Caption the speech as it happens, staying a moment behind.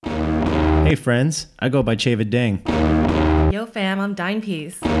Hey friends, I go by Chavid Dang. Yo fam, I'm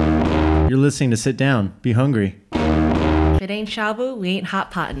Dinepiece. You're listening to Sit Down, Be Hungry. If it ain't shabu, we ain't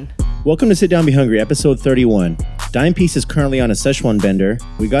hot potting. Welcome to Sit Down, Be Hungry, episode 31. Dinepiece is currently on a Szechuan bender.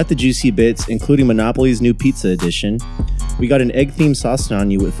 We got the juicy bits, including Monopoly's new pizza edition. We got an egg-themed Saucin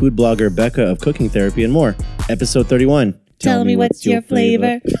On You with food blogger Becca of Cooking Therapy and more. Episode 31. Tell me what's your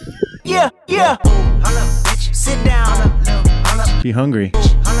flavor? Yeah. Sit down. Be hungry.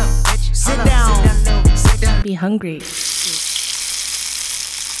 Sit down. Be hungry.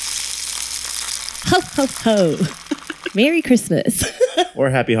 Ho, ho, ho. Merry Christmas.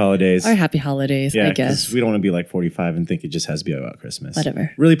 Or happy holidays. Or happy holidays, I guess. 'Cause we don't want to be like 45 and think it just has to be about Christmas.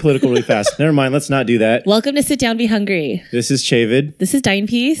 Whatever. Really political, really fast. Never mind, let's not do that. Welcome to Sit Down, Be Hungry. This is Chavid. This is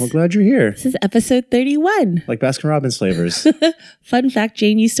Dinepiece. We're glad you're here. This is episode 31. Like Baskin-Robbins flavors. Fun fact,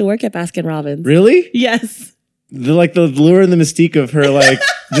 Jane used to work at Baskin-Robbins. Really? Yes. The lure and the mystique of her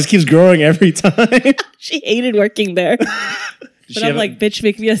just keeps growing every time. She hated working there. But I'm like, bitch,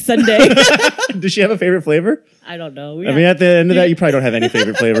 make me a sundae. Does she have a favorite flavor? I don't know. I mean, at the end of that, you probably don't have any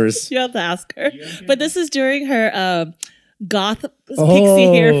favorite flavors. You have to ask her. But this is during her goth pixie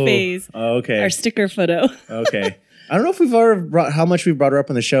hair phase. Oh, okay. Our sticker photo. Okay. I don't know if we've ever how much we've brought her up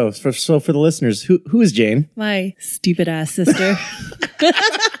on the show. So for the listeners, who is Jane? My stupid ass sister.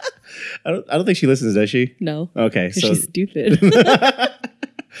 I don't think she listens, does she? No. Okay. So she's stupid.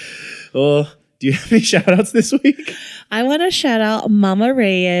 Well, do you have any shout outs this week? I want to shout out Mama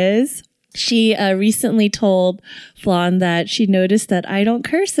Reyes. She recently told Flan that she noticed that I don't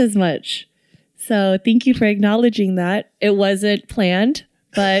curse as much. So thank you for acknowledging that. It wasn't planned,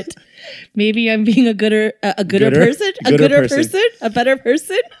 but maybe I'm being a better person.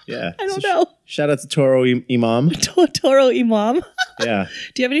 Yeah. I don't know. Shout out to Toro Imam. Toro Imam. Yeah.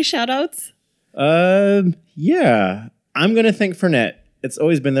 Do you have any shout outs? Yeah. I'm going to thank Fernet. It's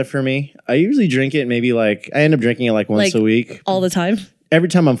always been there for me. I usually drink it I end up drinking it once a week. All the time? Every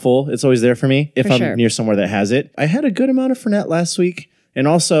time I'm full, it's always there for me if I'm sure. near somewhere that has it. I had a good amount of Fernet last week. And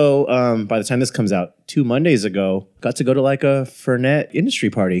also, by the time this comes out, 2 Mondays ago, got to go to a Fernet industry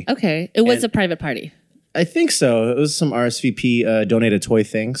party. Okay. It was a private party. I think so. It was some RSVP donate a toy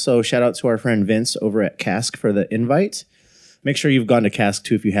thing. So shout out to our friend Vince over at Cask for the invite. Make sure you've gone to Cask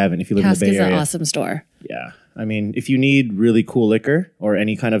too if you haven't, if you live Cask in the Bay is Area. an awesome store. Yeah. I mean, if you need really cool liquor or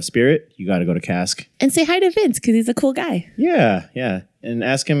any kind of spirit, you got to go to Cask. And say hi to Vince because he's a cool guy. Yeah. And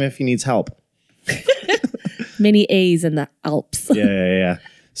ask him if he needs help. Many A's in the Alps. Yeah.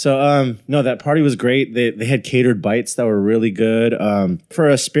 So, no, that party was great. They had catered bites that were really good. For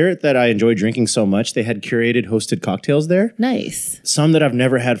a spirit that I enjoy drinking so much, they had curated hosted cocktails there. Nice. Some that I've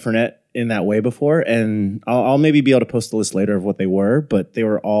never had Fernet in that way before. And I'll maybe be able to post a list later of what they were, but they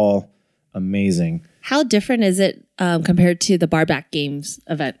were all amazing. How different is it compared to the Barback Games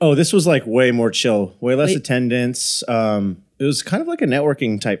event? Oh, this was way more chill, way less attendance. It was kind of like a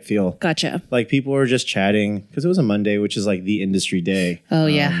networking type feel. Gotcha. People were just chatting because it was a Monday, which is the industry day. Oh,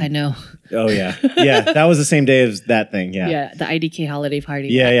 yeah, I know. Oh, yeah. Yeah, that was the same day as that thing. Yeah. Yeah, the IDK holiday party.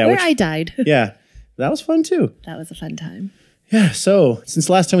 Yeah. Where I died. Yeah, that was fun too. That was a fun time. Yeah, so since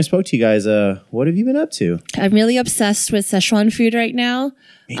last time we spoke to you guys, what have you been up to? I'm really obsessed with Szechuan food right now.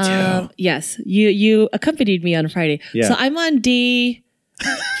 Me too. Yes, you accompanied me on Friday. Yeah. So I'm on day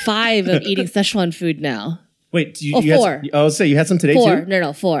 5 of eating Szechuan food now. Wait, you 4. I was say you had some today 4. too?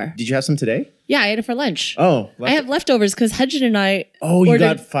 No, 4. Did you have some today? Yeah, I ate it for lunch. Oh. I have leftovers because Hudson and I you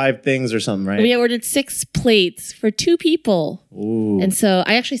got 5 things or something, right? We ordered 6 plates for 2 people. Ooh. And so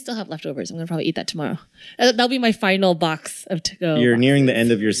I actually still have leftovers. I'm going to probably eat that tomorrow. That'll be my final box of to-go. You're nearing the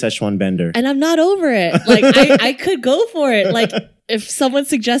end of your Szechuan bender. And I'm not over it. I could go for it. If someone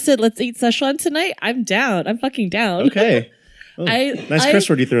suggested, let's eat Szechuan tonight, I'm down. I'm fucking down. Okay. Oh, nice curse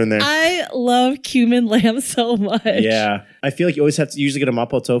word you threw in there. I love cumin lamb so much. Yeah. I feel like you always have to usually get a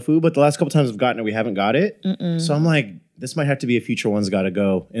mapo tofu, but the last couple times we've gotten it, we haven't got it. So I'm like, this might have to be a future one's got to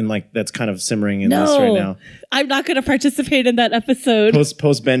go. And that's kind of simmering in this right now. I'm not going to participate in that episode.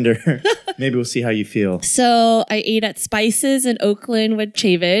 Post bender. Maybe we'll see how you feel. So I ate at Spices in Oakland with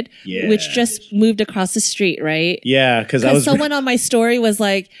Chavid, which just moved across the street, right? Yeah. Because someone on my story was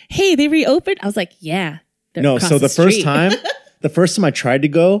like, hey, they reopened. I was like, yeah. No, so the first time I tried to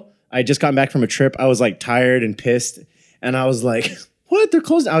go, I had just gotten back from a trip. I was tired and pissed. And I was like, what? They're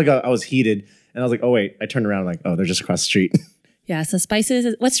closed. I was heated. And I was like, oh, wait. I turned around they're just across the street. Yeah, so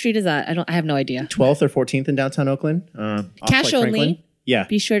Spices, what street is that? I have no idea. 12th or 14th in downtown Oakland. Cash only. Yeah.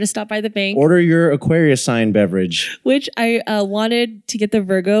 be sure to stop by the bank. Order your Aquarius sign beverage. Which I wanted to get the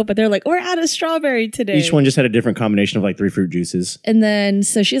Virgo, but they're like, we're out of strawberry today. Each one just had a different combination of like 3 fruit juices. And then,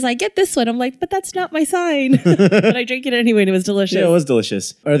 so she's like, get this one. I'm like, but that's not my sign. But I drank it anyway and it was delicious. Yeah, it was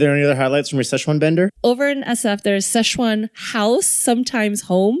delicious. Are there any other highlights from your Szechuan bender? Over in SF, there's Szechuan house, sometimes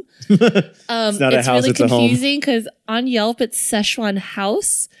home. It's not a house, really it's a home. confusing because on Yelp, it's Szechuan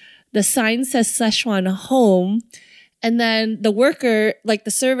house. The sign says Szechuan home. And then the worker, like the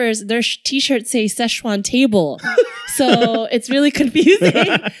servers, their t-shirts say Szechuan table. So it's really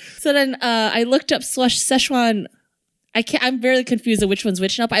confusing. So then I looked up Szechuan. I'm very confused of which one's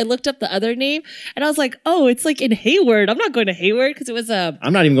which now, but I looked up the other name and I was like, oh, it's like in Hayward. I'm not going to Hayward because it was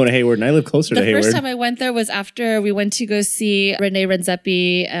I'm not even going to Hayward and I live closer to Hayward. The first time I went there was after we went to go see Renee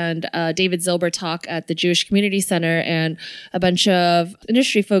Renzepi and David Zilber talk at the Jewish Community Center, and a bunch of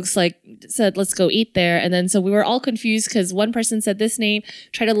industry folks like said, let's go eat there. And then so we were all confused because one person said this name,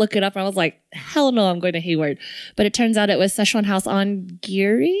 tried to look it up, and I was like, hell no, I'm going to Hayward. But it turns out it was Szechuan House on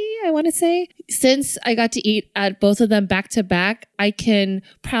Geary, I want to say. Since I got to eat at both of them back to back, I can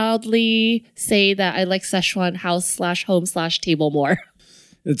proudly say that I like Szechuan House /home /table more.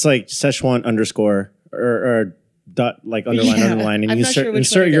 It's like Szechuan underscore or dot, like underline, and I'm you not sure which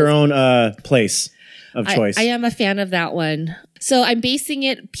insert one it your is. own place of choice. I am a fan of that one. So I'm basing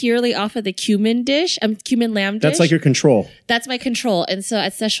it purely off of the cumin dish, cumin lamb dish. That's like your control. That's my control. And so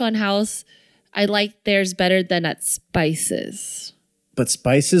at Szechuan House, I like theirs better than at Spices. But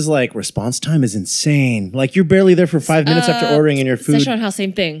Spices, like, response time is insane. Like, you're barely there for 5 minutes after ordering and your food. Szechuan House,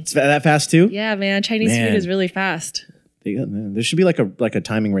 same thing. It's that fast too? Yeah, man. Chinese food is really fast. There should be like a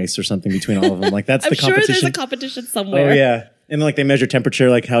timing race or something between all of them. Like, that's the competition. I'm sure there's a competition somewhere. Oh, yeah. And like they measure temperature,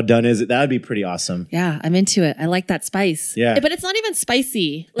 like how done is it? That would be pretty awesome. Yeah, I'm into it. I like that spice. Yeah. But it's not even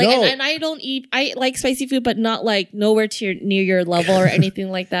spicy. Like, No. and I don't eat, I like spicy food, but not like nowhere near your level or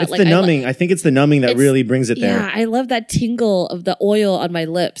anything like that. It's like the numbing. I think it's the numbing that really brings it there. Yeah, I love that tingle of the oil on my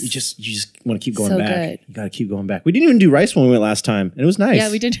lips. You just want to keep going So back. good. You got to keep going back. We didn't even do rice when we went last time, and it was nice. Yeah,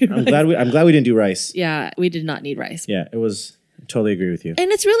 we did do I'm rice. glad we didn't do rice. Yeah, we did not need rice. Yeah, it was. I totally agree with you.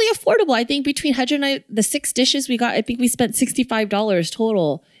 And it's really affordable. I think between Hedger and I, the 6 dishes we got, I think we spent $65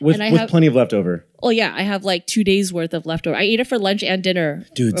 total. With and I have plenty of leftover. Oh yeah, I have like 2 days worth of leftover. I ate it for lunch and dinner.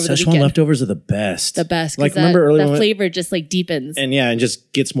 Dude, over the Szechuan weekend. leftovers are the best. The best. Like, That, remember earlier that when flavor just like deepens. and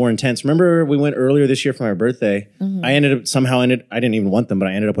just gets more intense. Remember we went earlier this year for my birthday. Mm-hmm. I didn't even want them, but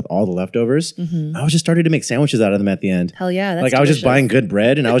I ended up with all the leftovers. I was just starting to make sandwiches out of them at the end. Hell yeah, that's like I was just delicious. buying good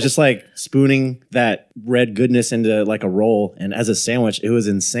bread and I was just like spooning that red goodness into like a roll, and as a sandwich, it was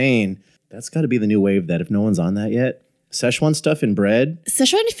insane. That's got to be the new wave. That if no one's on that yet, Szechuan stuff in bread.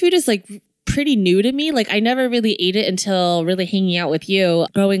 Szechuan food is like pretty new to me. Like I never really ate it until really hanging out with you.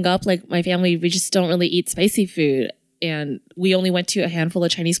 Growing up, like my family, we just don't really eat spicy food. And we only went to a handful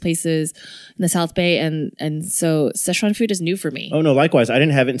of Chinese places in the South Bay. And so Szechuan food is new for me. Oh no, likewise. I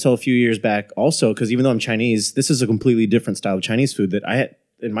didn't have it until a few years back also, because even though I'm Chinese, this is a completely different style of Chinese food that I had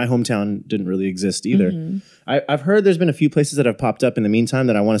in my hometown didn't really exist either. I've heard there's been a few places that have popped up in the meantime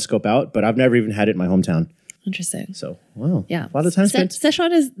that I want to scope out, but I've never even had it in my hometown. Interesting. So, wow. Yeah. A lot of time spent.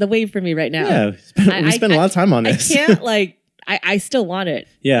 Szechuan is the wave for me right now. Yeah. We spend a lot of time on this. I can't like, I still want it.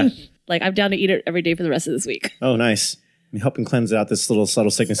 Yeah. Like I'm down to eat it every day for the rest of this week. Oh, nice. Helping cleanse out this little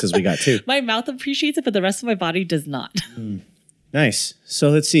subtle sicknesses we got too. My mouth appreciates it, but the rest of my body does not. Nice. So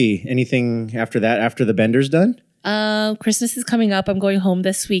let's see. Anything after that, after the bender's done? Christmas is coming up. I'm going home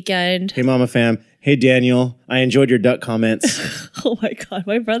this weekend. Hey, Mama Fam. Hey, Daniel. I enjoyed your duck comments. Oh my God.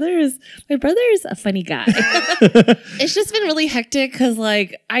 My brother is a funny guy. It's just been really hectic because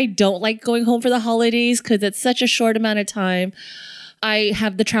like I don't like going home for the holidays because it's such a short amount of time. I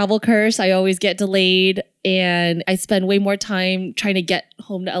have the travel curse. I always get delayed and I spend way more time trying to get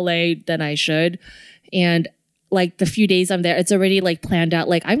home to LA than I should. And like the few days I'm there, it's already like planned out.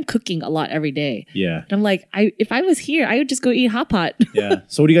 Like I'm cooking a lot every day. Yeah. And I'm like, if I was here, I would just go eat hot pot. Yeah.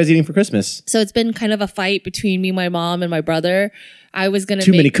 So what are you guys eating for Christmas? So it's been kind of a fight between me, my mom, and my brother. I was going to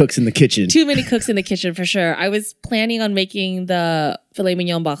Too many cooks in the kitchen. Too many cooks in the kitchen for sure. I was planning on making the filet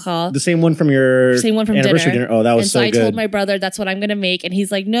mignon bacca. The same one from your anniversary dinner. Oh, that was so good. good. I told my brother that's what I'm going to make. And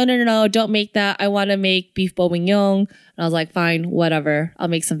he's like, no, don't make that. I want to make beef bourguignon. And I was like, fine, whatever. I'll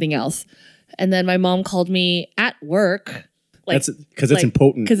make something else. And then my mom called me at work. That's because it's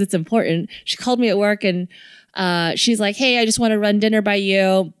important. Because it's important. She called me at work and she's like, hey, I just want to run dinner by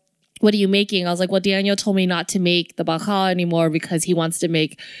you. What are you making? I was like, well, Daniel told me not to make the bacca anymore because he wants to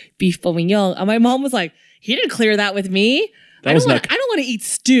make beef bourguignon. And my mom was like, he didn't clear that with me. I don't want to eat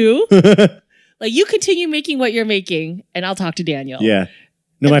stew. Like, you continue making what you're making and I'll talk to Daniel. Yeah.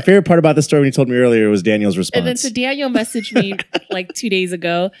 No, my favorite part about the story when you told me earlier was Daniel's response. And then so Daniel messaged me like 2 days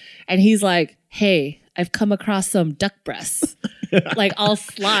ago, and he's like, "Hey, I've come across some duck breasts, like all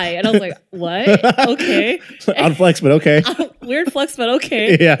sly." And I was like, "What? Okay." Odd flex, but okay. Weird flex, but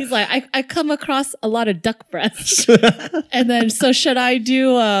okay. Yeah. He's like, I come across a lot of duck breasts. And then, so should I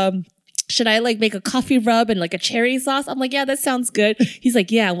like make a coffee rub and like a cherry sauce? I'm like, yeah, that sounds good. He's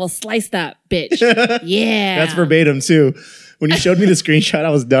like, yeah, well, slice that bitch. Yeah. That's verbatim too. When you showed me the screenshot, I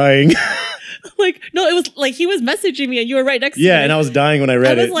was dying. Like, no, it was like he was messaging me and you were right next to me. Yeah, and I was dying when I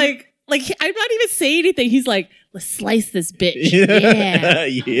read it. I was like, I'm not even saying anything. He's like, let's slice this bitch. Yeah.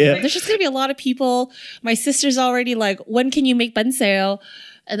 Yeah. There's just going to be a lot of people. My sister's already like, when can you make banseo?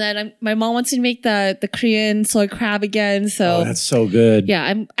 And then my mom wants to make the Korean soy crab again. So Oh, that's so good.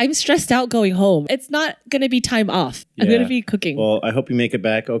 yeah, I'm stressed out going home. It's not going to be time off. I'm Yeah. going to be cooking. Well, I hope you make it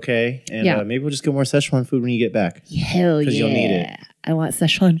back okay. And Yeah. maybe we'll just get more Szechuan food when you get back. Hell yeah. 'Cause you'll need it. I want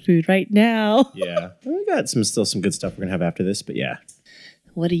Szechuan food right now. Yeah. We got still some good stuff we're going to have after this, but yeah.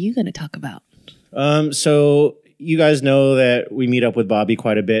 What are you going to talk about? So you guys know that we meet up with Bobby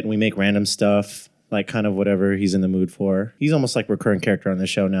quite a bit and we make random stuff, like kind of whatever he's in the mood for. He's almost like a recurring character on the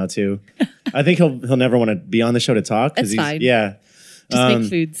show now too. I think he'll never want to be on the show to talk. That's fine. Yeah. Just make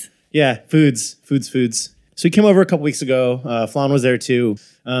foods. Yeah. Foods. So he came over a couple weeks ago. Flan was there too.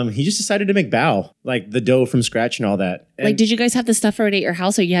 He just decided to make bao, like the dough from scratch and all that. And Like, did you guys have the stuff already at your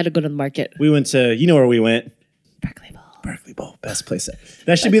house or you had to go to the market? we went to, you know where we went? Berkeley Bowl. Best place.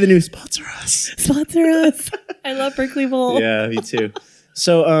 That should be the new sponsor us. Sponsor us. I love Berkeley Bowl. Yeah, me too.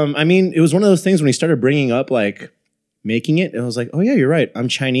 So, I mean, it was one of those things when he started bringing up like making it, I was like, oh yeah, you're right. I'm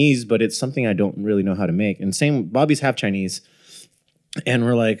Chinese, but it's something I don't really know how to make. And same, Bobby's half Chinese. And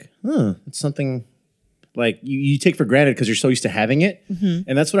we're like, it's something like you take for granted because you're so used to having it. Mm-hmm.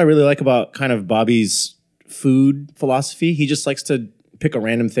 And that's what I really like about kind of Bobby's food philosophy. He just likes to pick a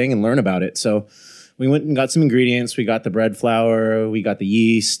random thing and learn about it. So we went and got some ingredients. We got the bread flour. We got the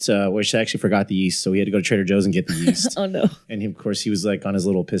yeast, which I actually forgot the yeast. So we had to go to Trader Joe's and get the yeast. Oh, no. And of course, he was like on his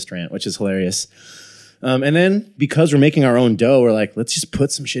little piss rant, which is hilarious. And then because we're making our own dough, we're like, let's just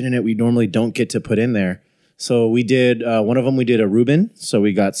put some shit in it we normally don't get to put in there. So we did, one of them, we did a Reuben. So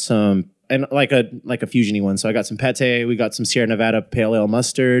we got some, and like a fusion-y one. So I got some pate. We got some Sierra Nevada pale ale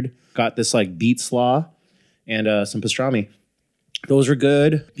mustard. Got this like beet slaw and some pastrami. Those are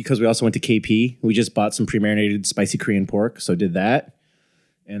good because we also went to KP. We just bought some pre-marinated spicy Korean pork, so did that.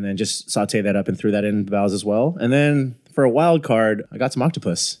 And then just sauteed that up and threw that in the vows as well. And then for a wild card, I got some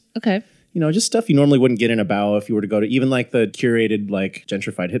octopus. Okay. You know, just stuff you normally wouldn't get in a bao if you were to go to even like the curated, like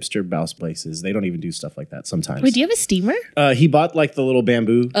gentrified hipster bao places. They don't even do stuff like that sometimes. Wait, do you have a steamer? He bought like the little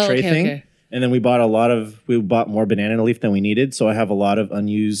bamboo tray thing. Okay. And then we bought more banana leaf than we needed. So I have a lot of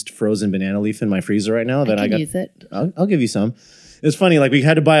unused frozen banana leaf in my freezer right now that I can got. use it. I'll give you some. It's funny, like we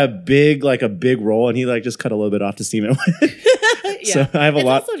had to buy a big roll, and he like just cut a little bit off to steam it with. Yeah. So I have a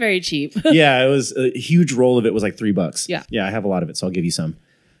lot. It's also very cheap. Yeah, it was a huge roll of it was like $3. Yeah. Yeah, I have a lot of it, so I'll give you some.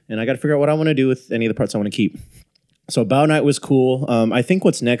 And I got to figure out what I want to do with any of the parts I want to keep. So bao night was cool. I think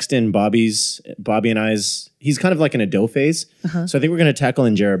what's next in Bobby and I's, he's kind of like in a dough phase. Uh-huh. So I think we're going to tackle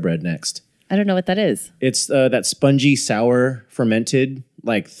injera bread next. I don't know what that is. It's that spongy, sour, fermented,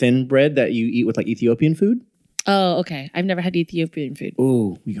 like thin bread that you eat with like Ethiopian food. Oh, okay. I've never had Ethiopian food.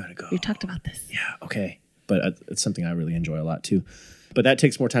 Ooh, we gotta go. We've talked about this. Yeah, okay. But it's something I really enjoy a lot too. But that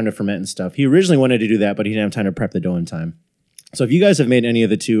takes more time to ferment and stuff. He originally wanted to do that, but he didn't have time to prep the dough in time. So if you guys have made any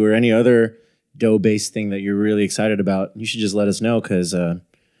of the two or any other dough-based thing that you're really excited about, you should just let us know because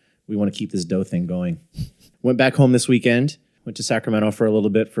we want to keep this dough thing going. Went back home this weekend. Went to Sacramento for a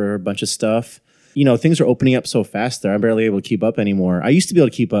little bit for a bunch of stuff. You know, things are opening up so fast there. I'm barely able to keep up anymore. I used to be able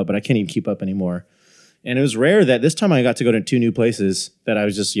to keep up, but I can't even keep up anymore. And it was rare that this time I got to go to 2 new places that I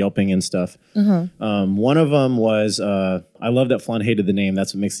was just yelping and stuff. One of them was, I love that Flan hated the name.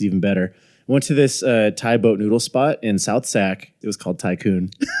 That's what makes it even better. Went to this Thai boat noodle spot in South Sac. It was called Tycoon.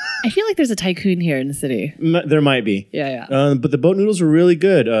 I feel like there's a tycoon here in the city. There might be. Yeah. But the boat noodles were really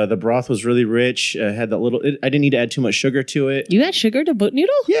good. The broth was really rich. Had that I didn't need to add too much sugar to it. You add sugar to boat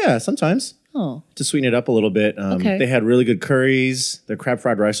noodle? Yeah, sometimes. Oh. To sweeten it up a little bit. Okay. They had really good curries. The crab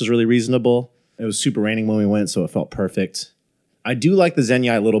fried rice was really reasonable. It was super raining when we went, so it felt perfect. I do like the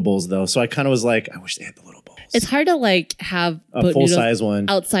Zenyai little bowls, though. So I kind of was like, I wish they had the little bowls. It's hard to like have A boat full-size noodles one.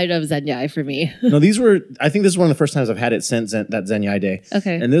 outside of Zenyai for me. No, I think this is one of the first times I've had it since that Zenyai day.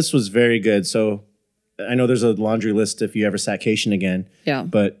 Okay. And this was very good. So I know there's a laundry list if you ever Satcation again. Yeah.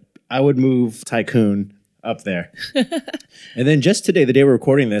 But I would move Tycoon up there. And then just today, the day we're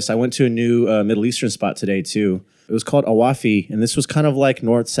recording this, I went to a new Middle Eastern spot today too. It was called Awafi, and this was kind of like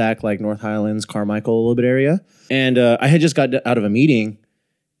North Sac, like North Highlands, Carmichael, a little bit area. And I had just got out of a meeting,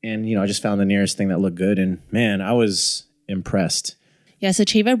 And, I just found the nearest thing that looked good. And man, I was impressed. Yeah, so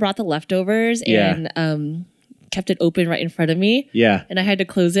Chavid brought the leftovers and kept it open right in front of me. Yeah. And I had to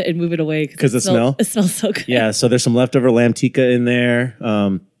close it and move it away. Because the smell? It smells so good. Yeah, so there's some leftover lamb tikka in there.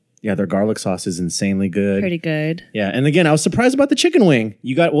 Their garlic sauce is insanely good. Pretty good. Yeah, and again, I was surprised about the chicken wing.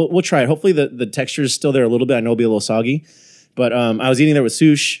 We'll try it. Hopefully the texture is still there a little bit. I know it'll be a little soggy. But I was eating there with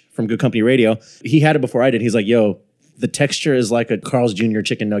Sush from Good Company Radio. He had it before I did. He's like, yo, the texture is like a Carl's Jr.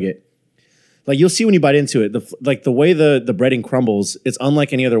 chicken nugget. Like you'll see when you bite into it. The way the breading crumbles, it's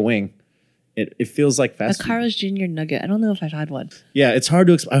unlike any other wing. It feels like fast food. A Carl's Jr. nugget. I don't know if I've had one. Yeah, it's hard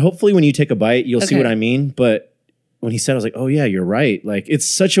to explain. Hopefully when you take a bite, you'll see Okay. what I mean. But when he said, I was like, oh yeah, you're right. Like it's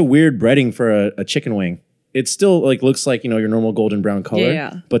such a weird breading for a chicken wing. It still like looks like, your normal golden brown color.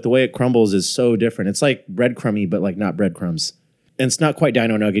 Yeah. But the way it crumbles is so different. It's like breadcrumby, but like not breadcrumbs. And it's not quite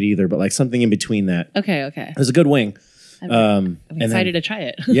dino nugget either, but like something in between that. Okay. It was a good wing. I'm excited to try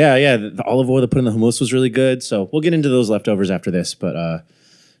it. Yeah. The olive oil they put in the hummus was really good. So we'll get into those leftovers after this. But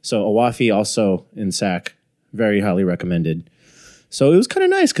so Awafi also in Sac, very highly recommended. So it was kind of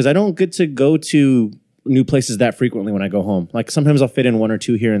nice because I don't get to go to new places that frequently when I go home. Like sometimes I'll fit in 1 or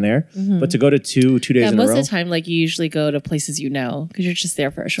 2 here and there, but to go to two days in a row. Most of the time, like you usually go to places because you're just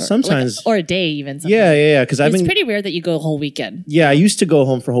there for a short, sometimes or a day even. Sometimes. Yeah. Because it's pretty rare that you go a whole weekend. Yeah, I used to go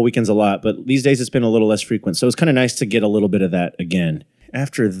home for whole weekends a lot, but these days it's been a little less frequent. So it's kind of nice to get a little bit of that again.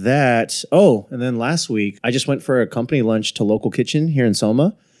 After that, and then last week I just went for a company lunch to Local Kitchen here in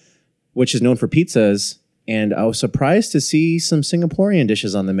Soma, which is known for pizzas. And I was surprised to see some Singaporean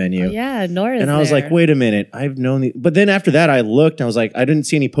dishes on the menu. Oh, yeah, Nora's And I was there. like, wait a minute. I've known But then after that, I looked and I was like, I didn't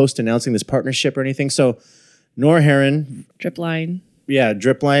see any post announcing this partnership or anything. So Nora Heron. Dripline. Yeah,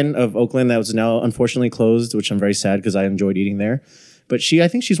 Dripline of Oakland that was now unfortunately closed, which I'm very sad because I enjoyed eating there. But I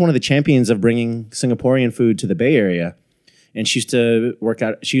think she's one of the champions of bringing Singaporean food to the Bay Area. And she used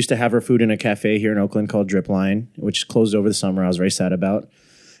to have her food in a cafe here in Oakland called Dripline, which closed over the summer. I was very sad about.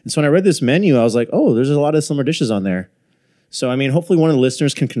 And so when I read this menu, I was like, oh, there's a lot of similar dishes on there. So, I mean, hopefully one of the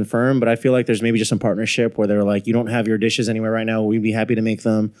listeners can confirm, but I feel like there's maybe just some partnership where they're like, you don't have your dishes anywhere right now. We'd be happy to make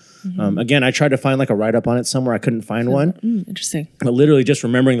them. Again, I tried to find like a write-up on it somewhere. I couldn't find one. Interesting. But literally just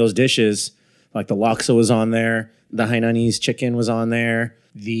remembering those dishes, like the laksa was on there. The Hainanese chicken was on there.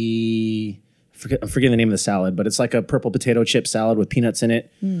 I'm forgetting the name of the salad, but it's like a purple potato chip salad with peanuts in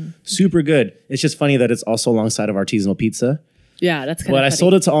it. Super good. It's just funny that it's also alongside of artisanal pizza. Yeah, that's kind of funny. But I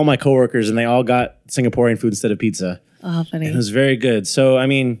sold it to all my coworkers, and they all got Singaporean food instead of pizza. Oh, funny. And it was very good. So, I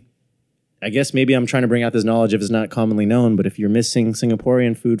mean, I guess maybe I'm trying to bring out this knowledge if it's not commonly known, but if you're missing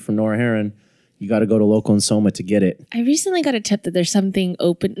Singaporean food from Nora Heron, you got to go to Local in Soma to get it. I recently got a tip that there's something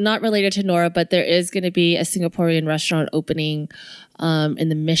open, not related to Nora, but there is going to be a Singaporean restaurant opening in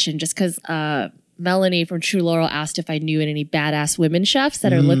the Mission just because Melanie from True Laurel asked if I knew any badass women chefs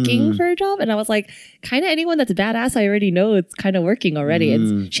that are looking for a job. And I was like, kind of anyone that's badass, I already know it's kind of working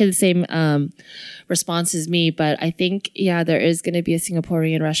already. She had the same response as me. But I think, there is going to be a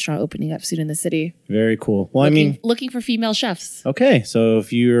Singaporean restaurant opening up soon in the city. Very cool. Well, looking for female chefs. Okay. So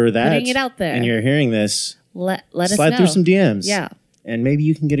if you're that Putting it out there. and you're hearing this, let us know. slide through some DMs. Yeah. And maybe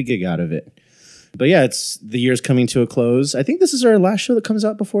you can get a gig out of it. But yeah, the year's coming to a close. I think this is our last show that comes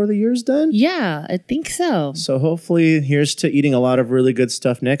out before the year's done. Yeah, I think so. So hopefully here's to eating a lot of really good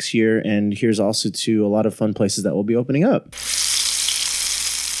stuff next year. And here's also to a lot of fun places that will be opening up.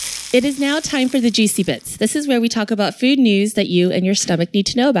 It is now time for the Juicy Bits. This is where we talk about food news that you and your stomach need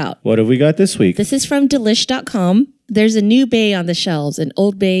to know about. What have we got this week? This is from delish.com. There's a new Bay on the shelves and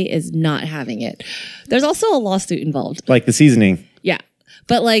Old Bay is not having it. There's also a lawsuit involved. Like the seasoning. Yeah.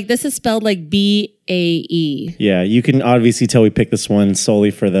 But like this is spelled like B-A-E. Yeah, you can obviously tell we picked this one solely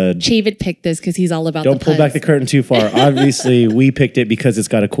for the... Chavid picked this because he's all about Don't pull back the curtain too far. Obviously, we picked it because it's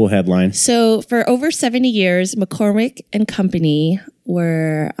got a cool headline. So for over 70 years, McCormick and Company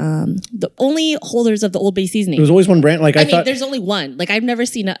were the only holders of the Old Bay seasoning. There was always one brand. Like I thought, there's only one. Like I've never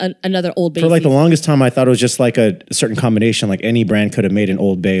seen another Old Bay for like seasoning. the longest time, I thought it was just like a certain combination. Like any brand could have made an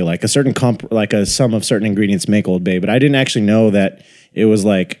Old Bay. Like a certain like a sum of certain ingredients make Old Bay. But I didn't actually know that it was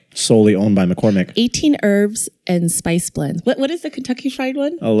like solely owned by McCormick. 18 herbs and spice blends. What is the Kentucky Fried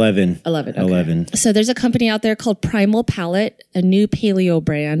one? 11. Okay. 11. So there's a company out there called Primal Palate, a new paleo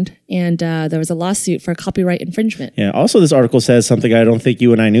brand, and there was a lawsuit for copyright infringement. Yeah. Also, this article says something I don't think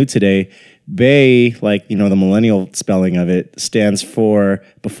you and I knew today. Bay, like, the millennial spelling of it, stands for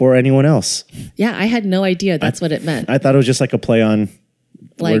before anyone else. Yeah, I had no idea that's what it meant. I thought it was just like a play on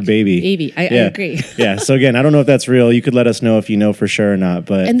like word baby. Baby. I agree. Yeah. So again, I don't know if that's real. You could let us know if you know for sure or not.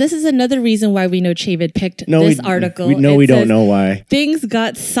 But and this is another reason why we know Chavid picked this article. We don't know why. Things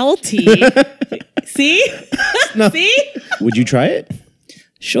got salty. See? See? Would you try it?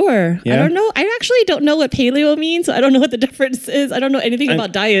 Sure. Yeah? I don't know. I actually don't know what paleo means, so I don't know what the difference is. I don't know anything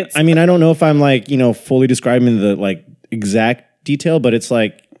about diets. I mean, I don't know if I'm like, fully describing the like exact detail, but it's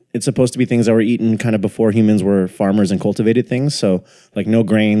like, it's supposed to be things that were eaten kind of before humans were farmers and cultivated things. So like no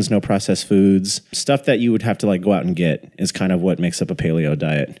grains, no processed foods, stuff that you would have to like go out and get is kind of what makes up a paleo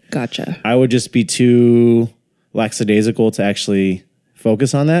diet. Gotcha. I would just be too lackadaisical to actually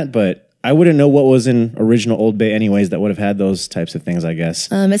focus on that, but I wouldn't know what was in original Old Bay anyways that would have had those types of things, I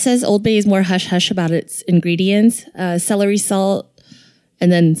guess. It says Old Bay is more hush-hush about its ingredients. Celery salt,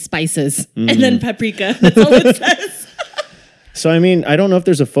 and then spices, and then paprika. That's all it says. So, I mean, I don't know if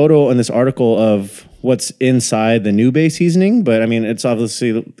there's a photo in this article of what's inside the new Bay seasoning, but I mean, it's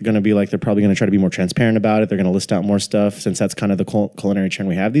obviously going to be like they're probably going to try to be more transparent about it. They're going to list out more stuff since that's kind of the culinary trend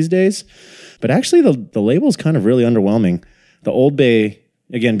we have these days. But actually, the label is kind of really underwhelming. The Old Bay...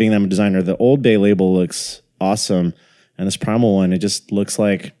 Again, being that I'm a designer, the Old Bay label looks awesome. And this Primal one, it just looks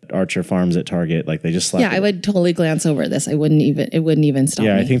like Archer Farms at Target. Like they just slapped it. I would totally glance over this. It wouldn't even stop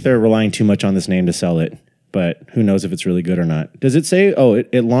me. I think they're relying too much on this name to sell it. But who knows if it's really good or not. Does it say,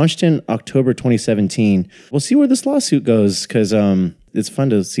 it launched in October 2017. We'll see where this lawsuit goes because it's fun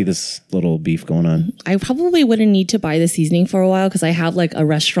to see this little beef going on. I probably wouldn't need to buy the seasoning for a while because I have like a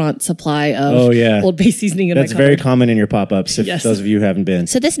restaurant supply of Old Bay seasoning in That's my cupboard. very common in your pop-ups if those of you who haven't been.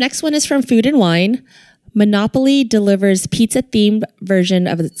 So this next one is from Food and Wine. Monopoly delivers pizza-themed version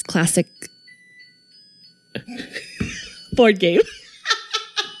of its classic board game.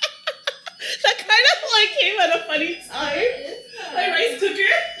 That kind of like came at a funny time. My rice cooker.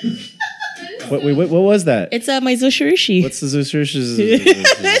 What was that? It's my Zojirushi. What's the Zojirushi?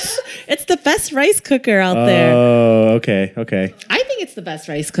 It's the best rice cooker out there. Oh, okay. I think it's the best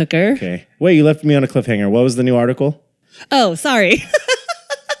rice cooker. Okay. Wait, you left me on a cliffhanger. What was the new article? Oh, sorry.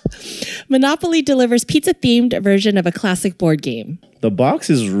 Monopoly delivers pizza-themed version of a classic board game. The box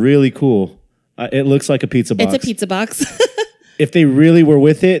is really cool. It looks like a pizza box. It's a pizza box. If they really were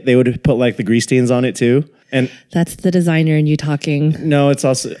with it, they would have put like the grease stains on it too. And that's the designer in you talking. No,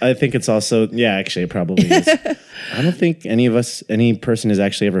 I think it's also, actually it probably is. I don't think any person has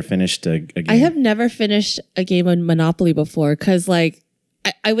actually ever finished a game. I have never finished a game of Monopoly before because like,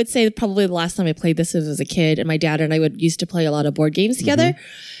 I would say probably the last time I played this was as a kid and my dad and I used to play a lot of board games together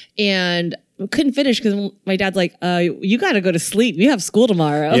and couldn't finish because my dad's like, you got to go to sleep. You have school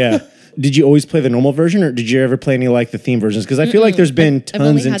tomorrow. Yeah. Did you always play the normal version or did you ever play any like the theme versions? Because I feel like there's been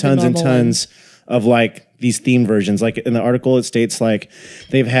tons and tons and tons of like these theme versions. Like in the article, it states like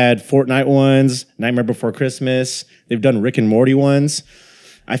they've had Fortnite ones, Nightmare Before Christmas. They've done Rick and Morty ones.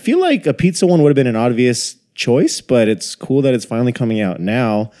 I feel like a pizza one would have been an obvious choice, but it's cool that it's finally coming out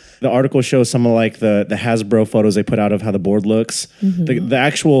now. The article shows some of like the Hasbro photos they put out of how the board looks. The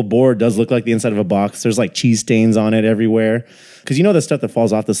actual board does look like the inside of a box. There's like cheese stains on it everywhere. Because you know the stuff that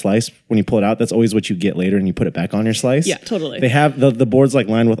falls off the slice when you pull it out, that's always what you get later and you put it back on your slice. Yeah, totally. They have the boards like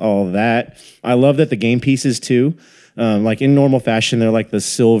lined with all of that. I love that the game pieces too. Like in normal fashion, they're like the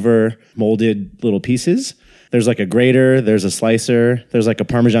silver molded little pieces. There's like a grater, there's a slicer, there's like a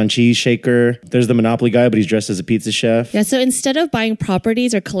Parmesan cheese shaker. There's the Monopoly guy, but he's dressed as a pizza chef. Yeah, so instead of buying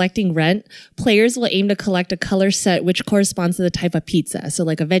properties or collecting rent, players will aim to collect a color set which corresponds to the type of pizza. So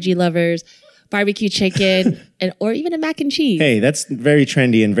like a veggie lovers, barbecue chicken, or even a mac and cheese. Hey, that's very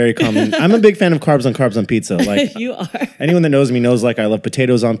trendy and very common. I'm a big fan of carbs on pizza. Like you are. Anyone that knows me knows like I love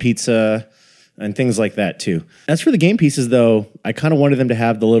potatoes on pizza and things like that too. As for the game pieces though, I kind of wanted them to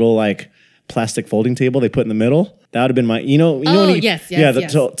have the little like plastic folding table they put in the middle. That would have been my, yes. To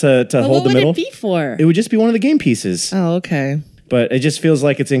hold the middle. What would it be for? It would just be one of the game pieces. Oh, okay. But it just feels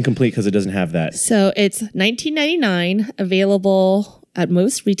like it's incomplete because it doesn't have that. So it's $19.99, available at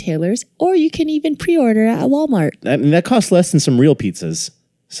most retailers, or you can even pre-order at Walmart. That costs less than some real pizzas.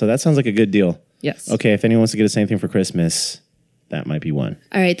 So that sounds like a good deal. Yes. Okay, if anyone wants to get the same thing for Christmas, that might be one.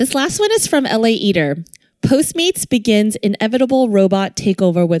 All right, this last one is from LA Eater. Postmates begins inevitable robot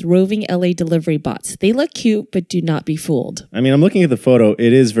takeover with roving LA delivery bots. They look cute, but do not be fooled. I mean, I'm looking at the photo.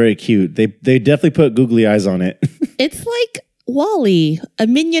 It is very cute. They definitely put googly eyes on it. It's like Wall-E, a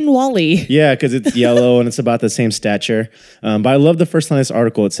minion Wall-E. Yeah, because it's yellow and it's about the same stature. But I love the first line of this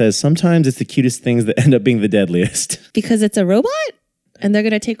article. It says, sometimes it's the cutest things that end up being the deadliest. Because it's a robot? And they're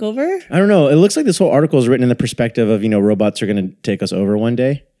going to take over? I don't know. It looks like this whole article is written in the perspective of, robots are going to take us over one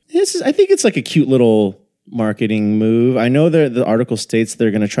day. I think it's like a cute little marketing move. I know the article states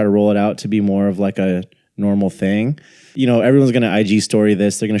they're going to try to roll it out to be more of like a normal thing. Everyone's going to IG story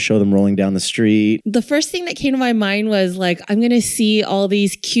this. They're going to show them rolling down the street. The first thing that came to my mind was like, I'm going to see all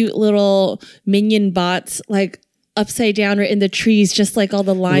these cute little minion bots like upside down or in the trees, just like all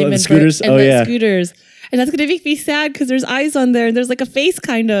the linemen scooters. and the scooters. And that's going to make me sad because there's eyes on there and there's like a face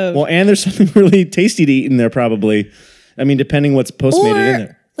kind of. Well, and there's something really tasty to eat in there probably. I mean, depending what's postmated in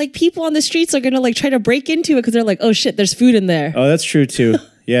there. Like people on the streets are going to like try to break into it because they're like, oh shit, there's food in there. Oh, that's true too.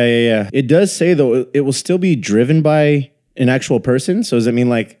 Yeah. It does say though, it will still be driven by an actual person. So does it mean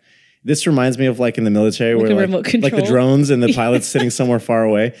like, this reminds me of like in the military Like where a remote control? like the drones and the pilot's sitting somewhere far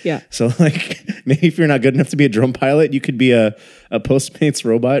away. Yeah. So like maybe if you're not good enough to be a drone pilot, you could be a Postmates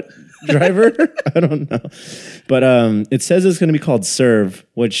robot driver. I don't know. But it says it's going to be called Serve,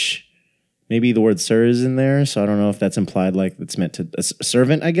 which maybe the word sir is in there. So I don't know if that's implied like it's meant to a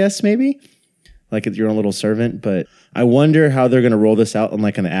servant, I guess, maybe. Like it's your own little servant. But I wonder how they're going to roll this out on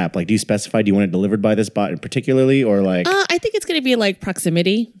like an app. Like do you specify, do you want it delivered by this bot in particularly or like? I think it's going to be like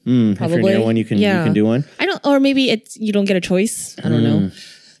proximity. If Probably. you're near one, you can do one. Or maybe it's you don't get a choice. I don't know.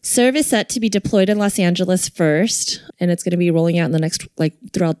 Serve is set to be deployed in Los Angeles first, and it's going to be rolling out in the next, like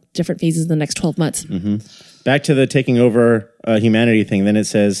throughout different phases in the next 12 months. Back to the taking over humanity thing. Then it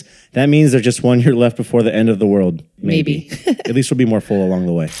says that means there's just 1 year left before the end of the world. Maybe. At least we'll be more full along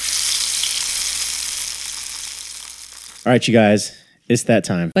the way. All right, you guys, it's that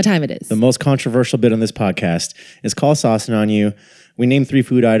time. What time it is? The most controversial bit on this podcast is called Saucin On You. We name 3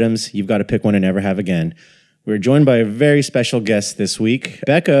 food items. You've got to pick one and never have again. We're joined by a very special guest this week,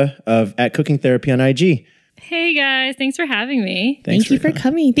 Becca of Cooking Therapy on IG. Hey guys, thanks for having me. Thank you for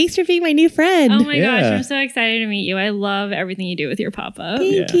coming. Thanks for being my new friend. Oh my gosh, I'm so excited to meet you. I love everything you do with your pop-up.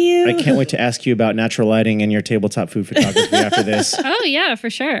 Thank you. I can't wait to ask you about natural lighting and your tabletop food photography after this. Oh yeah, for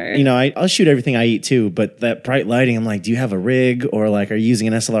sure. You know, I'll shoot everything I eat too, but that bright lighting, I'm like, do you have a rig or like, are you using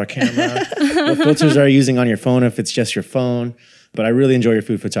an SLR camera? What filters are you using on your phone if it's just your phone? But I really enjoy your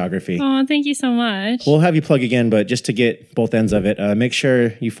food photography. Oh, thank you so much. We'll have you plug again, but just to get both ends of it, make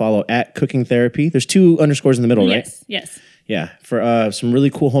sure you follow Cooking Therapy. There's 2 underscores in the middle, right? Yes. Yeah, for some really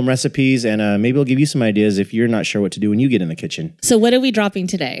cool home recipes, and maybe we'll give you some ideas if you're not sure what to do when you get in the kitchen. So what are we dropping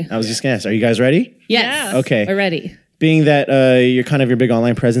today? I was just going to ask, are you guys ready? Yes. Yeah. Okay. We're ready. Being that your big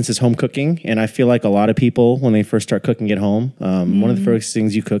online presence is home cooking, and I feel like a lot of people, when they first start cooking at home, one of the first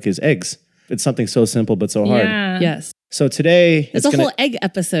things you cook is eggs. It's something so simple but so hard. Yeah. Yes. So today... It's a whole egg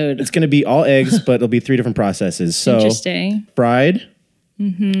episode. It's going to be all eggs, but it'll be 3 different processes. So Interesting. Fried,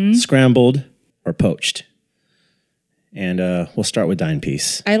 scrambled, or poached. And we'll start with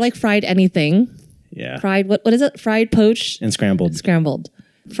Dinepiece. I like fried anything. Yeah. Fried, what is it? Fried, poached, And scrambled. scrambled.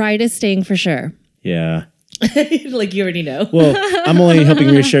 Fried is staying for sure. Yeah. Like you already know. Well, I'm only helping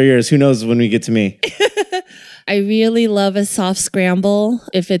reassure yours. Who knows when we get to me? I really love a soft scramble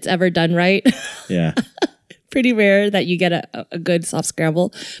if it's ever done right. Yeah. Pretty rare that you get a good soft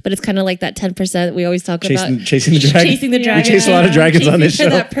scramble, but it's kind of like that 10% we always talk about. Chasing the dragon. Chasing the dragon. We chase a lot of dragons on this show.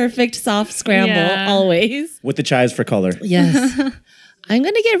 That perfect soft scramble, Yeah. always. With the chives for color. Yes. I'm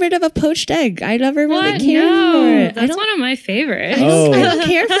going to get rid of a poached egg. I never really What? cared for it. That's one of my favorites. Oh. I don't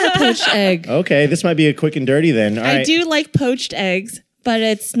care for a poached egg. Okay, this might be a quick and dirty then. All I right. do like poached eggs, but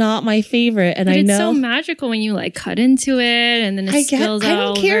it's not my favorite. And But I it's know so magical when you like cut into it and then it spills out. I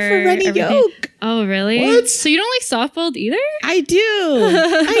don't care for over runny everything. yolk. Oh, really? What? So you don't like soft boiled either? I do.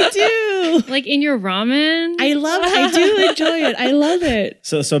 I do. Like in your ramen? I do enjoy it. I love it.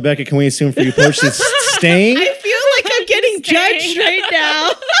 So Becca, can we assume for you poached it's staying? I feel like I'm getting judged right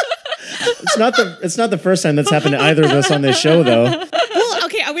now. It's not the first time that's happened to either of us on this show though. Well,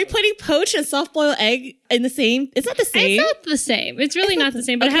 okay, are we putting poached and soft boiled egg in the same? It's not the same. It's not the same. It's really not the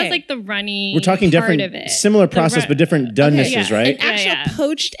same, but it okay. has like the runny We're talking part different, of it. similar process, but different donenesses, yeah. right? An actual Yeah.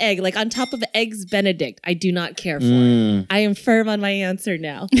 poached egg, like on top of eggs Benedict, I do not care for. I am firm on my answer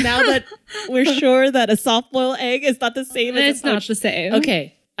now. Now that we're sure that a soft boiled egg is not the same as It's a not poached. the same.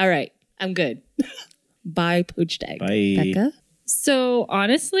 Okay, all right, I'm good. Bye, poached egg. Bye. Becca? So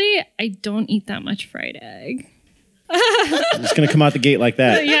honestly, I don't eat that much fried egg. I'm just gonna come out the gate like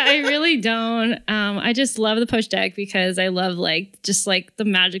that. Yeah, I really don't. I just love the poached egg because I love like just like the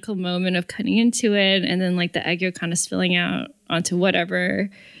magical moment of cutting into it and then like the egg yolk kind of spilling out onto whatever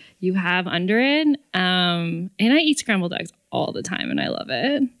you have under it. And I eat scrambled eggs all the time and I love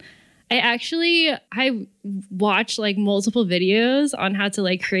it. I watched like multiple videos on how to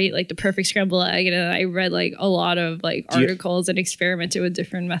like create like the perfect scrambled egg, and then I read like a lot of like articles and experimented with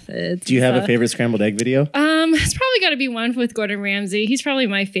different methods. Do you have a favorite scrambled egg video? It's probably got to be one with Gordon Ramsay. He's probably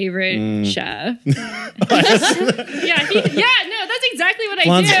my favorite chef. No, that's exactly what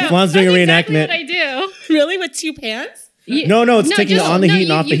I do. Flan's doing a Exactly reenactment. what I do. Really, with 2 pans? No, it's taking it on the heat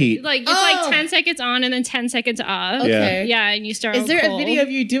and off the heat. Like it's like 10 seconds on and then 10 seconds off. Okay. Yeah, and you start. Is there cold. a video of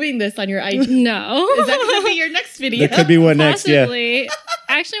you doing this on your IG? No. Is that going to be your next video? There could be one next, yeah. Possibly.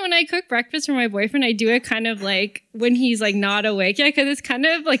 Actually, when I cook breakfast for my boyfriend, I do it kind of like when he's like not awake yet, because it's kind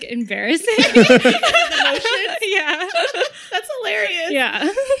of like embarrassing. Yeah. That's hilarious.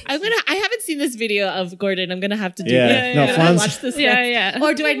 Yeah. I haven't seen this video of Gordon. I'm gonna have to do Yeah. it. No, I Flan's- watch this Yeah, next. yeah.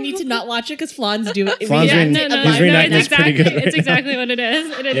 Or do I need to not watch it because Flan's do it? Flan's Yeah, re- no, he's reenacting it's this pretty exactly, good right it's now. exactly what it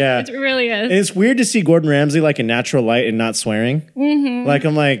is. Yeah. It really is. And it's weird to see Gordon Ramsay like in natural light and not swearing. Mm-hmm. Like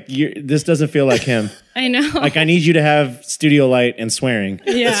I'm like, this doesn't feel like him. I know. Like I need you to have studio light and swearing.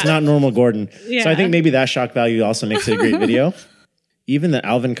 Yeah. It's not normal Gordon. Yeah. So I think maybe that shock value also makes it a great video. Even the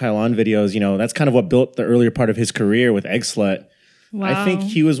Alvin Kailan videos, that's kind of what built the earlier part of his career with Egg Slut. Wow. I think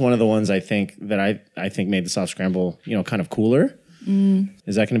he was one of the ones I think made the soft scramble, kind of cooler.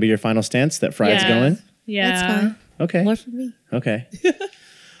 Is that going to be your final stance that fried's going? Yeah. That's fine. Okay. More for me. Okay.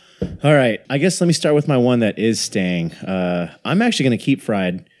 All right. I guess let me start with my one that is staying. I'm actually going to keep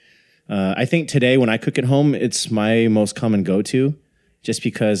fried. I think today when I cook at home, it's my most common go-to just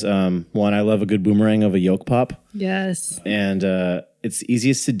because, one, I love a good boomerang of a yolk pop. Yes. And it's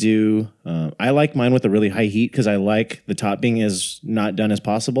easiest to do. I like mine with a really high heat because I like the top being as not done as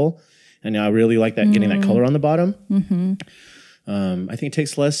possible. And I really like that getting that color on the bottom. Mm-hmm. I think it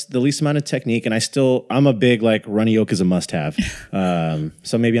takes the least amount of technique. And I'm a big like runny yolk is a must have.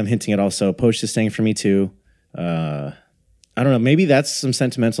 So maybe I'm hinting at also poached is staying for me too. I don't know. Maybe that's some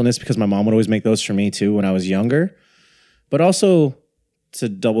sentimentalness because my mom would always make those for me too when I was younger. But also to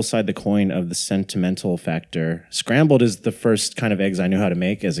double side the coin of the sentimental factor, scrambled is the first kind of eggs I knew how to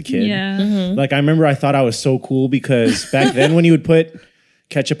make as a kid. Yeah. Like I remember I thought I was so cool because back then when you would put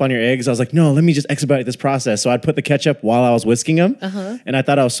ketchup on your eggs, I was like, no, let me just expedite this process. So I'd put the ketchup while I was whisking them. And I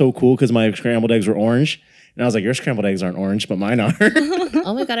thought I was so cool because my scrambled eggs were orange. And I was like, your scrambled eggs aren't orange, but mine are.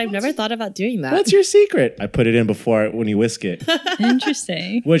 Oh my God, I've never thought about doing that. What's your secret? I put it in when you whisk it.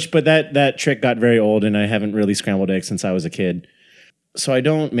 Interesting. But that trick got very old and I haven't really scrambled eggs since I was a kid. So I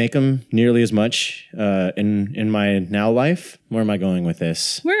don't make them nearly as much in my now life. Where am I going with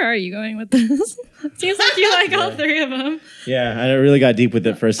this? Where are you going with this? Seems like you like all three of them. Yeah, I really got deep with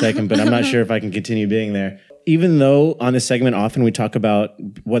it for a second, but I'm not sure if I can continue being there. Even though on this segment, often we talk about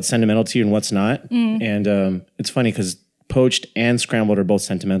what's sentimental to you and what's not. And it's funny because poached and scrambled are both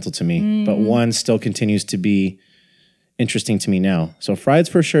sentimental to me, but one still continues to be interesting to me now. So fried's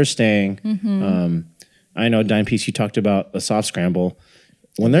for sure staying. I know, Dinepiece, you talked about a soft scramble.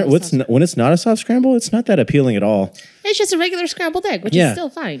 When it's not a soft scramble, it's not that appealing at all. It's just a regular scrambled egg, which is still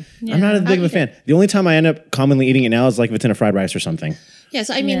fine. I'm not as big of a fan. The only time I end up commonly eating it now is like if it's in a fried rice or something. Yeah,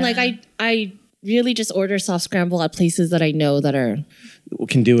 so I mean, like I really just order soft scramble at places that I know that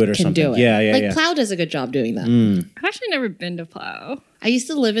Can do it or can something. do it. Yeah. Like Plow does a good job doing that. I've actually never been to Plow. I used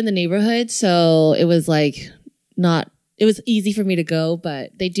to live in the neighborhood, so it was like it was easy for me to go,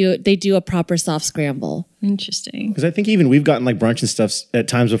 but they do a proper soft scramble. Interesting. Because I think even we've gotten like brunch and stuff at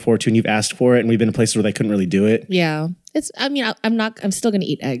times before too, and you've asked for it, and we've been in places where they couldn't really do it. Yeah. I'm still going to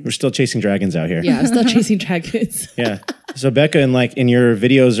eat eggs. We're still chasing dragons out here. Yeah, I'm still chasing dragons. Yeah. So Becca, in your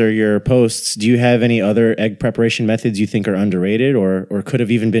videos or your posts, do you have any other egg preparation methods you think are underrated or could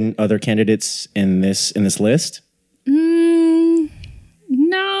have even been other candidates in this list?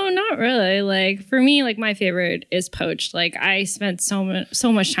 No, not really. Like for me, like my favorite is poached. Like I spent so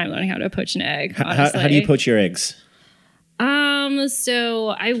much time learning how to poach an egg. How do you poach your eggs? So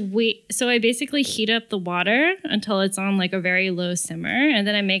I basically heat up the water until it's on like a very low simmer, and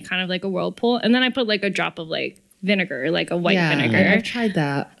then I make kind of like a whirlpool, and then I put like a drop of like vinegar, like a white vinegar. I've tried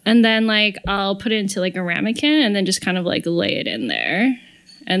that. And then like I'll put it into like a ramekin and then just kind of like lay it in there.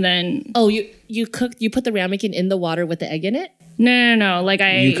 And then you put the ramekin in the water with the egg in it? No. Like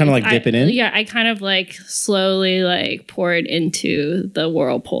you kind of like dip it in? Yeah, I kind of like slowly like pour it into the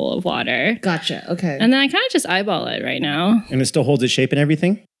whirlpool of water. Gotcha. Okay. And then I kind of just eyeball it right now. And it still holds its shape and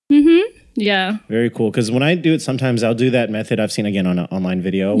everything? Yeah. Very cool. Because when I do it, sometimes I'll do that method I've seen again on an online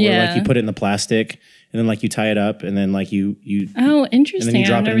video where like you put it in the plastic and then like you tie it up and then like you Oh, interesting. and then you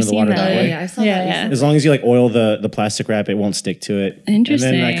drop I've it never into the seen water that. that way. Yeah, I saw that. As long as you like oil the plastic wrap, it won't stick to it. Interesting.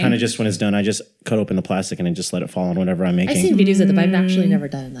 And then I kind of just, when it's done, I just cut open the plastic and then just let it fall on whatever I'm making. I've seen videos of it, but I've actually never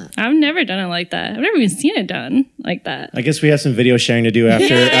done that. I've never done it like that. I've never even seen it done like that. I guess we have some video sharing to do after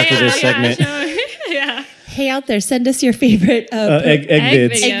this segment. Yeah. Hey, out there, send us your favorite Egg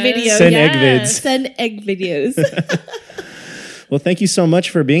vids. egg videos. Send egg vids. Send egg videos. Well, thank you so much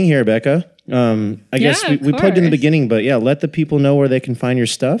for being here, Becca. I guess Yeah, we of plugged in the course. beginning, but yeah, let the people know where they can find your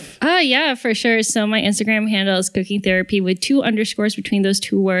stuff. Yeah, for sure. So my Instagram handle is Cooking Therapy with 2 underscores between those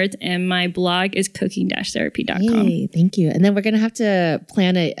 2 words. And my blog is cooking-therapy.com. Yay, thank you. And then we're going to have to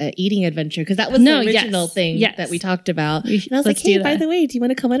plan a eating adventure because that was the original thing that we talked about. And I was like, hey, by the way, do you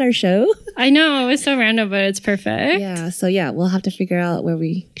want to come on our show? I know, it was so random, but it's perfect. Yeah. So yeah, we'll have to figure out where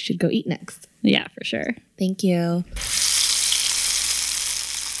we should go eat next. Yeah, for sure. Thank you.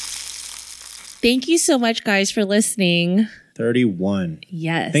 Thank you so much, guys, for listening. 31.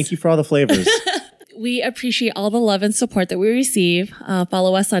 Yes. Thank you for all the flavors. We appreciate all the love and support that we receive.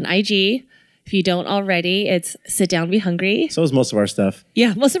 Follow us on IG. If you don't already, it's Sit Down, Be Hungry. So is most of our stuff.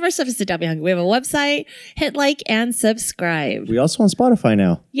 Yeah, most of our stuff is Sit Down, Be Hungry. We have a website. Hit like and subscribe. We also on Spotify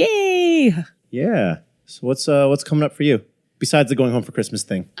now. Yay! Yeah. So what's coming up for you besides the going home for Christmas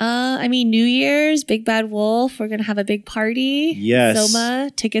thing? I mean, New Year's, Big Bad Wolf. We're gonna have a big party. Yes.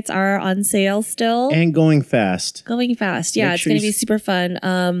 Soma tickets are on sale still. And going fast. Going fast. Yeah, Make it's sure gonna you be super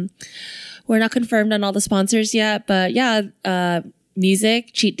fun. We're not confirmed on all the sponsors yet, but yeah,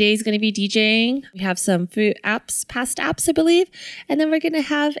 music. Cheat Day is going to be DJing. We have some food apps, past apps, I believe, and then we're going to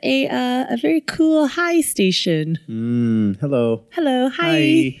have a very cool high station. Hello. Hello,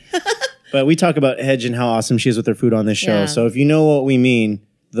 hi. But we talk about Hedge and how awesome she is with her food on this show. Yeah. So if you know what we mean,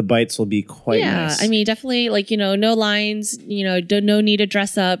 the bites will be quite nice. I mean, definitely, no lines. No need to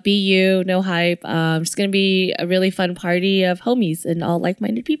dress up. Be you. No hype. It's going to be a really fun party of homies and all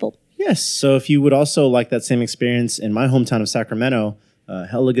like-minded people. Yes. So if you would also like that same experience in my hometown of Sacramento,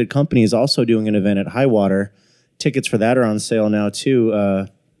 Hella Good Company is also doing an event at Highwater. Tickets for that are on sale now too.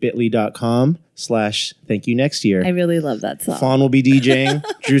 bit.ly.com/thank you next year. I really love that song. Fawn will be DJing.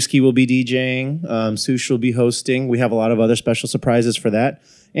 Drewski will be DJing. Sush will be hosting. We have a lot of other special surprises for that.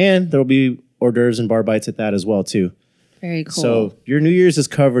 And there will be hors d'oeuvres and bar bites at that as well too. Very cool. So your New Year's is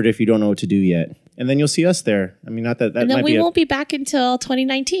covered if you don't know what to do yet. And then you'll see us there. I mean, not that and then might we be won't be back until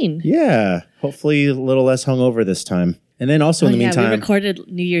 2019. Yeah. Hopefully a little less hungover this time. And then also in the meantime, we recorded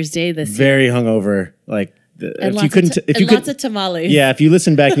New Year's Day this year. very hungover. Like And lots of tamales. Yeah, if you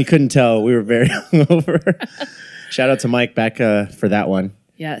listen back and you couldn't tell, we were very hungover. Shout out to Mike back for that one.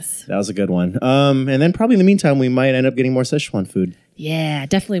 Yes. That was a good one. And then probably in the meantime, we might end up getting more Szechuan food. Yeah,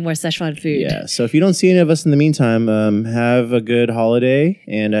 definitely more Szechuan food. Yeah. So if you don't see any of us in the meantime, have a good holiday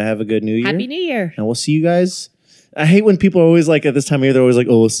and have a good New Year. Happy New Year. And we'll see you guys. I hate when people are always like at this time of year, they're always like,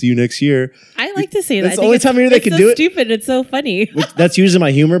 oh, we'll see you next year. I like to say that. That's the only time of year they can do it. It's so stupid. It's so funny. That's usually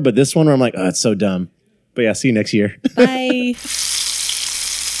my humor, but this one where I'm like, oh, it's so dumb. But yeah, see you next year. Bye.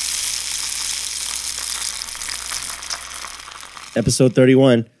 Episode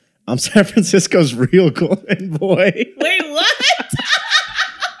 31. I'm San Francisco's real golden boy. Wait, what?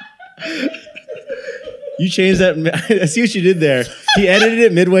 You changed that. I see what you did there. He edited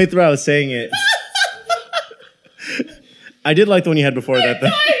it midway through I was saying it. I did like the one you had before that, though.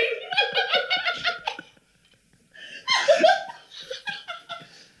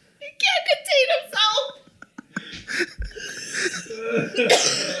 He can't contain himself.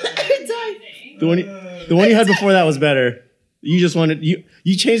 The one you had before that was better. You just wanted you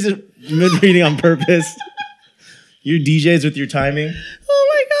changed it mid reading on purpose. You're DJs with your timing. Oh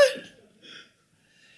my